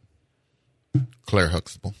hear it. Claire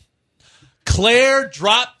Huxtable. Claire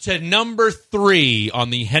dropped to number 3 on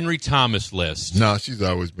the Henry Thomas list. No, she's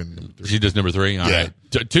always been number 3. She does number 3? All right.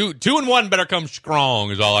 2 and 1 better come strong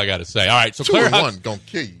is all I got to say. All right, so 2 Claire and 1 going to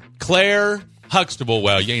kill you. Claire Huxtable.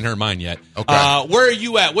 Well, you ain't heard mine yet. Okay. Where are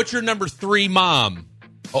you at? What's your number 3 mom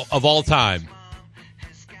of all time?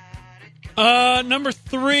 Number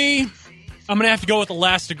 3, I'm going to have to go with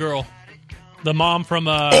Elastigirl. The mom from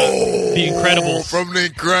The Incredibles. From The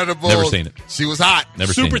Incredibles. Never seen it. She was hot.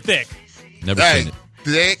 Never Super seen it. thick. Never seen it.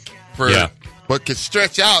 Thick, but could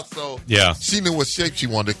stretch out, so she knew what shape she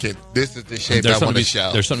wanted. This is the shape I want to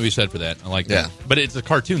show. There's something to be said for that. I like that. But it's a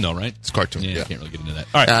cartoon, though, right? It's a cartoon, I can't really get into that.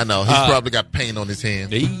 All right. I know. He's probably got paint on his hand.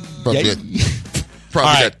 Probably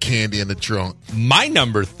got candy in the trunk. My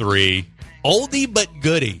number 3, oldie but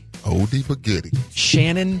goodie. Oldie but goodie.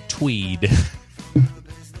 Shannon Tweed.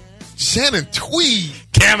 Shannon Tweed?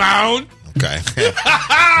 Come on. Okay.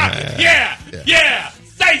 Yeah.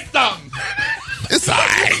 Say something. It's all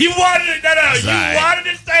right. You wanted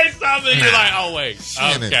to say something. You're like, oh, wait.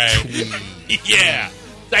 Shannon Tweed. Yeah.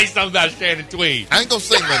 Say something about Shannon Tweed. I ain't going to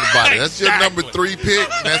say nothing about it. That's your number 3 pick.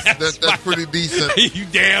 That's pretty decent. You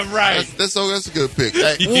damn right. That's a good pick.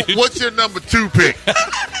 Hey, what's your number 2 pick?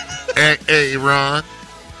 Hey, Ron.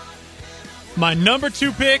 My number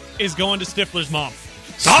 2 pick is going to Stifler's mom.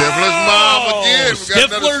 Stifler's mom again.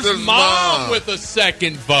 Stifler's mom with a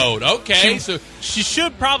second vote. Okay. So she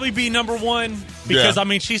should probably be number 1 because,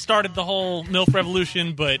 she started the whole MILF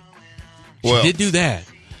revolution, but... She did do that.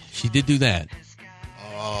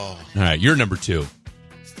 Oh. All right, you're number 2.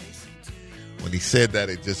 When he said that,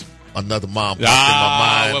 it just... Another mom popped in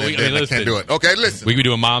my mind, I can't do it. Okay, listen. We could be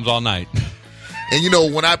doing moms all night.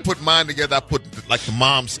 And, when I put mine together, I put, the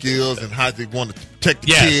mom skills and how they want to protect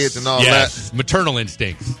the kids and all that. Maternal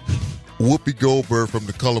instincts. Whoopi Goldberg from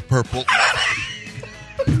The Color Purple.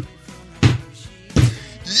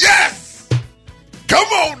 Yes! Come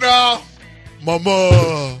on now!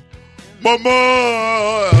 Mama!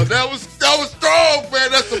 That was strong,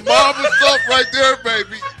 man. That's some mama stuff right there,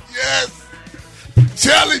 baby. Yes!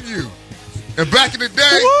 Telling you. And back in the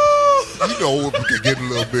day, Whoopi could get a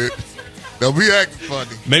little bit. They'll be acting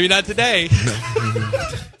funny. Maybe not today.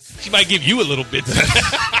 She might give you a little bit.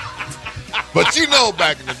 But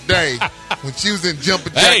back in the day, when she was in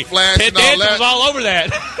Jumpin' Jack Flash Ted and all Danson that. was all over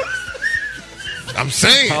that. I'm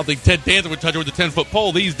saying. I don't think Ted Danson would touch her with a 10-foot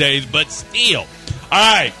pole these days, but still. All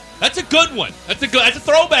right. That's a good one. That's a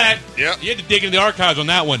throwback. Yep. You had to dig into the archives on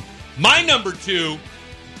that one. My number 2,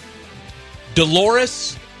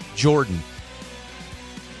 Dolores Jordan.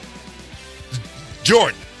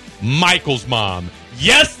 Michael's mom.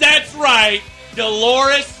 Yes, that's right.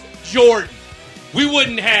 Dolores Jordan. We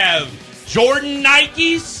wouldn't have Jordan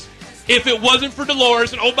Nikes if it wasn't for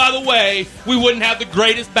Dolores. And, oh, by the way, we wouldn't have the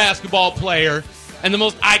greatest basketball player and the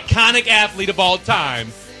most iconic athlete of all time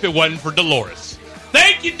if it wasn't for Dolores.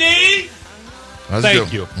 Thank you, D.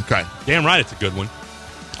 Thank you. Okay. Damn right it's a good one.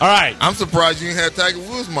 All right. I'm surprised you didn't have Tiger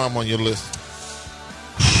Woods' mom on your list.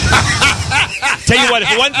 Tell you what,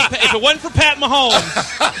 if it wasn't for Pat Mahomes,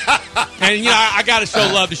 and I got to show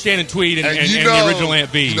love to Shannon Tweed and the original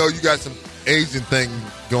Aunt B. You know, you got some Asian thing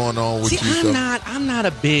going on with you. I'm not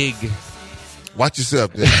a big. Watch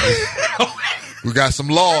yourself, dude. We got some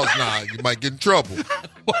laws now. You might get in trouble.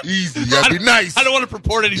 Easy. You gotta be nice. I don't want to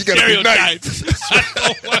purport any stereotypes.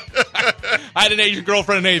 I had an Asian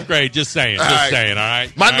girlfriend in 8th grade. Just saying. All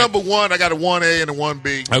right. My number one, I got a 1A and a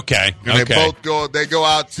 1B. Okay. And they go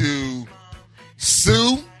out to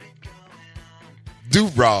Sue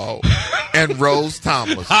Duval and Rose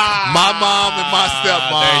Thomas. My mom and my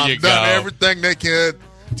stepmom done everything they could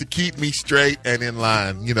to keep me straight and in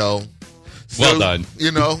line. Well done.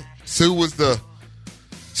 Sue was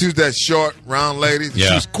that short, round lady. Yeah.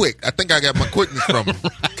 She was quick. I think I got my quickness from her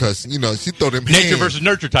because, she throw them nature hands. versus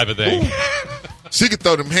nurture type of thing. She could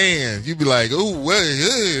throw them hands. You'd be like, ooh,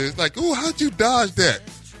 it's like, ooh, how'd you dodge that?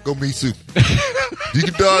 Go meet Sue. You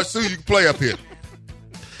can dodge Sue, you can play up here.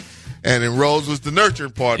 And then Rose was the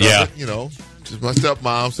nurturing part of it, She's my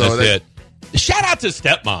stepmom. So that's it. Shout out to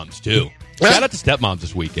stepmoms, too. Shout out to stepmoms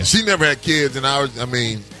this weekend. She never had kids, and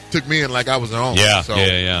took me in like I was her own. Yeah, so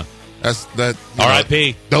yeah. That's that.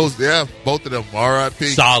 R.I.P. Both of them. R.I.P.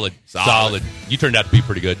 Solid. You turned out to be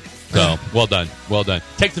pretty good. So, well done.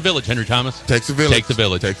 Takes the village, Henry Thomas. Takes the village.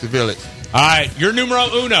 All right, your numero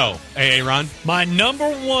uno, AA Ron. My number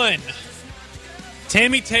one,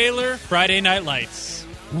 Tammy Taylor, Friday Night Lights.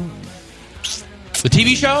 The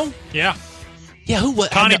TV show? Yeah. Yeah, who was?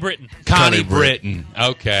 Connie Britton. Connie Britton.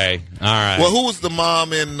 Okay. All right. Well, who was the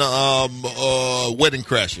mom in Wedding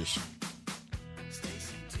Crashers?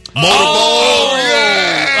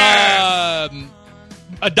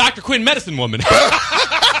 A Dr. Quinn medicine woman.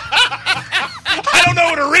 I don't know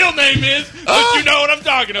what her real name is, but you know what I'm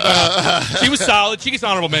talking about. She was solid. She gets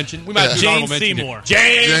honorable mention. We might have Jane Seymour.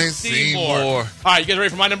 Jane Seymour. All right, you guys ready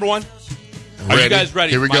for my number one? Are you guys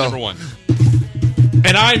ready for my number one?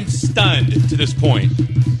 And I'm stunned to this point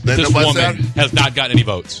that this woman has not gotten any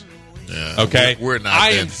votes. Yeah, okay? We're not.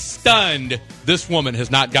 I am stunned this woman has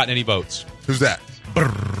not gotten any votes. Who's that?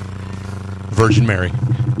 Virgin Mary.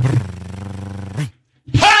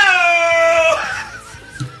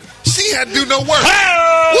 She had to do no work.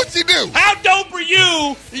 What'd she do? How dope are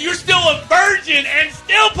you? You're still a virgin and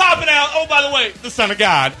still popping out. Oh, by the way, the Son of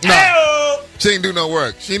God. No. She didn't do no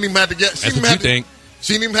work. She didn't even have to get. That's what you think.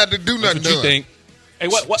 She didn't even have to do nothing. That's what you think. Hey,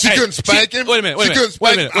 what? She couldn't spank him. Wait a minute. Wait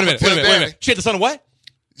a minute. She had the son of what?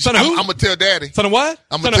 Son of who? I'm gonna tell Daddy. Son of what?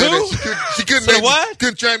 I'm gonna tell Daddy. She couldn't. Son of what?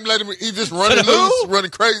 Couldn't try him. Let him. He just running loose, running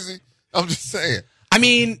crazy. I'm just saying. I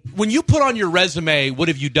mean, when you put on your resume, what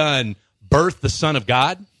have you done? Birth the Son of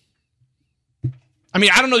God? I mean,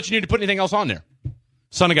 I don't know that you need to put anything else on there.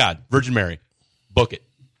 Son of God, Virgin Mary. Book it.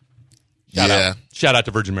 Shout out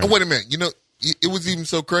to Virgin Mary. Oh, wait a minute. It was even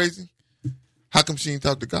so crazy. How come she didn't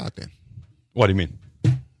talk to God then? What do you mean?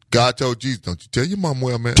 God told Jesus, don't you tell your mom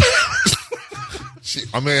well, man.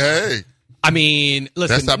 Hey. I mean,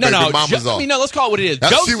 listen. That's how baby mamas are. No, let's call it what it is.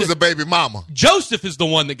 She was a baby mama. Joseph is the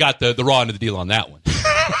one that got the raw end of the deal on that one.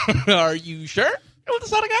 Are you sure? It was the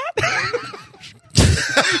Son of God?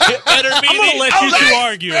 I'm going to let you two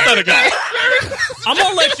argue. I'm going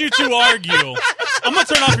to let you two argue. I'm going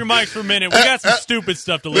to turn off your mics for a minute. We got some stupid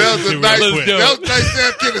stuff to listen to. That was nice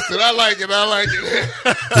Sam Kinison. I like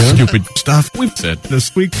it. Stupid stuff we've said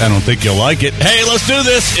this week. I don't think you'll like it. Hey, let's do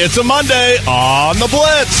this. It's a Monday on the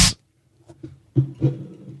Blitz.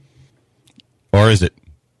 Or is it?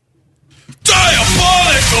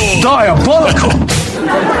 Diabolical!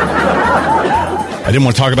 I didn't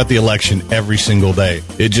want to talk about the election every single day.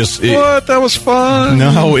 What? That was fun.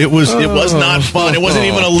 No, it was not fun. It wasn't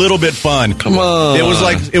even a little bit fun. Come on. It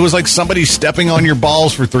was like somebody stepping on your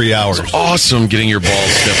balls for 3 hours. It was awesome getting your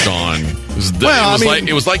balls stepped on.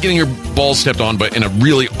 It was like getting your balls stepped on, but in a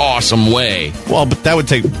really awesome way. Well, but that would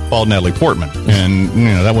take bald Natalie Portman, and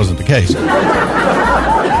that wasn't the case.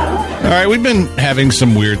 All right, we've been having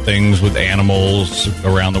some weird things with animals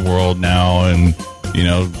around the world now, and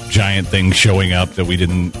giant things showing up that we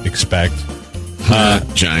didn't expect.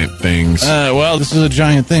 Giant things. Well, this is a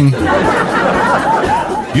giant thing.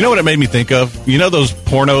 You know what it made me think of? Those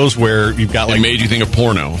pornos where you've got It made you think of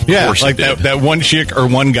porno. Yeah, like that one chick or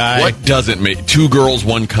one guy. What doesn't make 2 girls,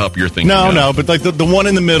 1 cup? You're thinking? No, but like the one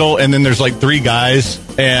in the middle, and then there's like 3 guys.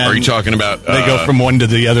 And are you talking about? They go from one to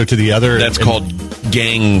the other to the other. That's called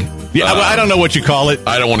gang Yeah, I don't know what you call it.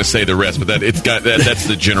 I don't want to say the rest, but that's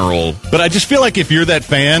the general. But I just feel like if you're that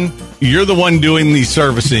fan, you're the one doing the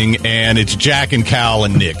servicing, and it's Jack and Cal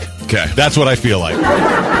and Nick. Okay. That's what I feel like.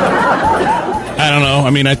 I don't know. I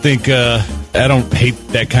mean, I think I don't hate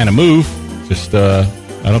that kind of move. Just I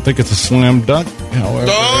don't think it's a slam dunk. However,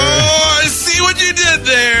 I see what you did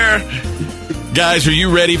there. Guys, are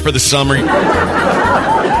you ready for the summer?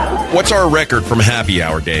 What's our record from happy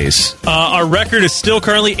hour days? Our record is still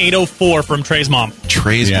currently 804 from Trey's mom.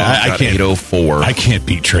 Trey's mom got 804. I can't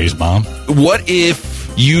beat Trey's mom. What if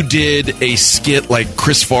you did a skit like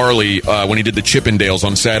Chris Farley when he did the Chippendales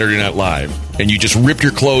on Saturday Night Live, and you just ripped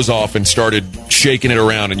your clothes off and started shaking it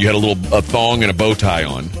around, and you had a thong and a bow tie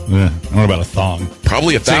on? Yeah, I don't know about a thong.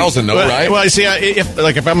 Probably 1,000 though, right? Well, see, if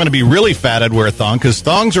I'm going to be really fat, I'd wear a thong, because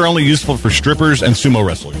thongs are only useful for strippers and sumo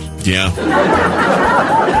wrestlers. Yeah.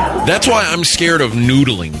 That's why I'm scared of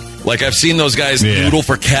noodling. Like, I've seen those guys noodle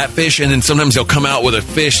for catfish, and then sometimes they'll come out with a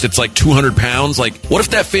fish that's like 200 pounds. Like, what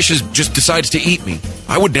if that fish just decides to eat me?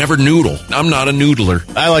 I would never noodle. I'm not a noodler.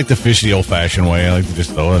 I like to fish the old-fashioned way. I like to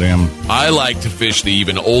just throw it in. I like to fish the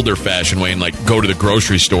even older-fashioned way and, like, go to the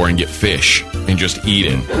grocery store and get fish and just eat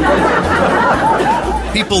it.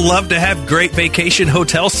 People love to have great vacation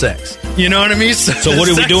hotel sex. You know what I mean? So what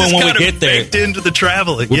are we doing when we get there? Baked into the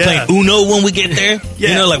traveling. We're playing Uno when we get there? Yeah.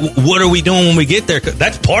 You know, like, what are we doing when we get there?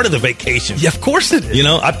 That's part of the vacation. Yeah, of course it is. You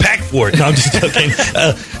know, I packed for it. No, I'm just joking.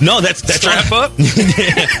 No, that's strap up.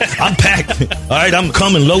 I'm packed. All right, I'm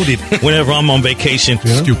coming loaded whenever I'm on vacation.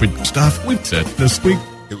 Stupid stuff we said this week.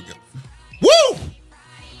 Here we go. Woo!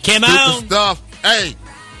 Come Stupid on. stuff. Hey,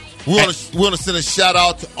 we want to send a shout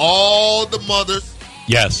out to all the mothers.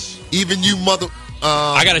 Yes. Even you mother.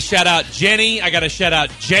 I got to shout out Jenny. I got to shout out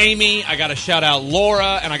Jamie. I got to shout out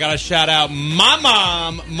Laura. And I got to shout out my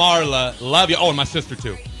mom, Marla. Love you. Oh, and my sister,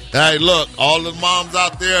 too. Hey, look, all the moms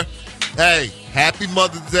out there, hey, happy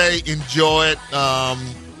Mother's Day. Enjoy it.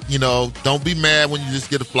 You know, don't be mad when you just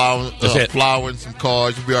get a flower and some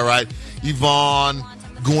cards. You'll be all right. Yvonne,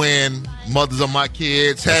 Gwen, mothers of my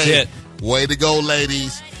kids. Hey, way to go,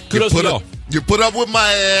 ladies. Kudos to y'all. You put up with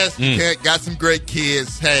my ass. Got some great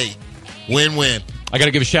kids. Hey, win-win. I got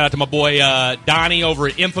to give a shout out to my boy Donnie over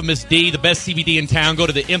at Infamous D, the best CBD in town. Go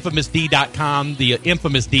to the infamousd.com, the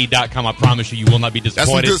infamousd.com. I promise you, you will not be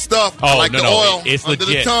disappointed. That's some good stuff. Oh, I like the oil it's under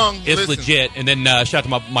legit. the tongue. It's legit. And then shout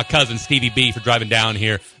out to my cousin Stevie B for driving down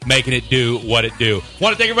here, making it do what it do.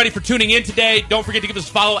 Want to thank everybody for tuning in today. Don't forget to give us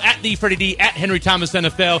a follow at the Freddie D, at Henry Thomas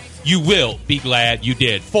NFL. You will be glad you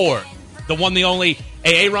did. For the one, the only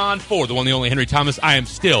Aaron, for the one, the only Henry Thomas, I am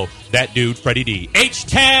still that dude, Freddie D.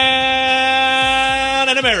 H-Town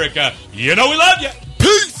in America. You know we love you.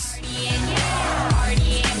 Peace.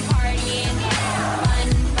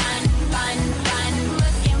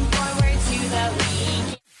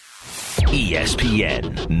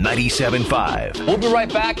 ESPN 97.5. We'll be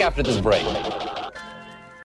right back after this break.